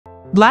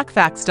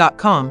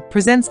BlackFacts.com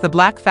presents the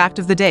Black Fact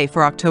of the Day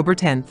for October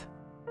 10th.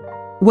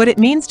 What it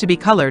means to be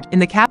colored in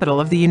the capital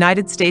of the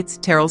United States.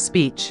 Terrell's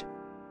speech.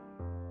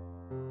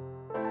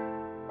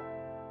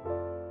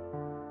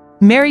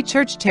 Mary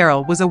Church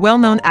Terrell was a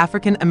well-known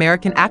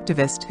African-American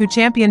activist who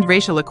championed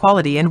racial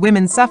equality and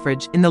women's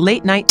suffrage in the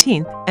late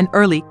 19th and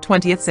early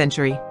 20th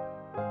century.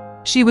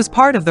 She was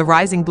part of the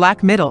rising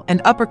black middle and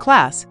upper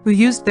class who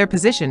used their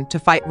position to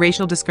fight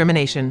racial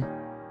discrimination.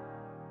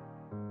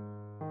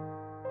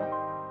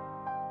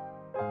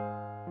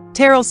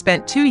 Terrell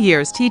spent 2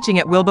 years teaching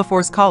at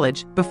Wilberforce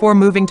College before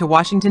moving to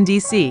Washington,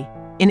 D.C.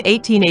 in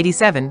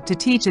 1887 to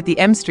teach at the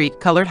M Street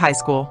Colored High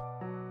School.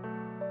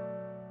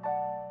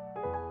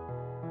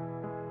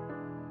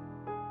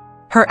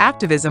 Her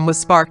activism was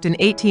sparked in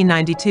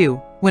 1892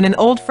 when an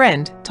old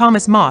friend,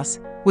 Thomas Moss,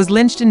 was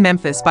lynched in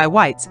Memphis by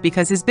whites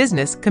because his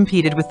business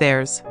competed with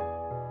theirs.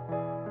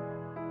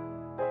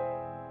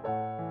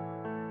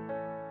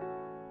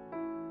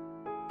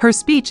 Her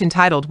speech,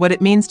 entitled "What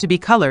It Means to Be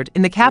Colored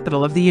in the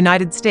Capital of the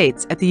United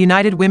States" at the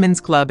United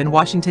Women's Club in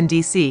Washington,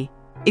 D.C.,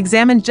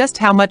 examined just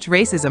how much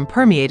racism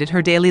permeated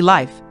her daily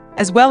life,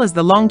 as well as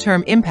the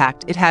long-term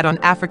impact it had on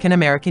African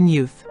American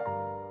youth.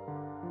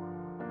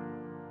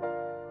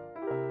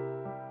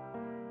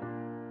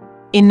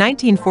 In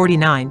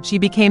 1949, she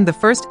became the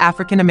first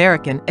African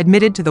American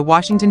admitted to the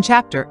Washington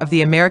chapter of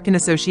the American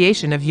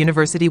Association of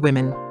University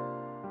Women.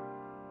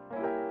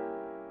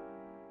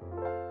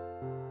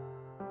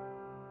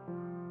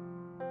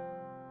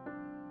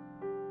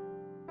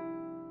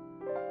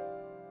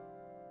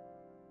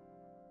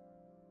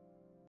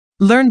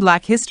 Learn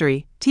Black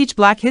history, teach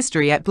Black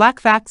history at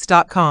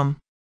BlackFacts.com.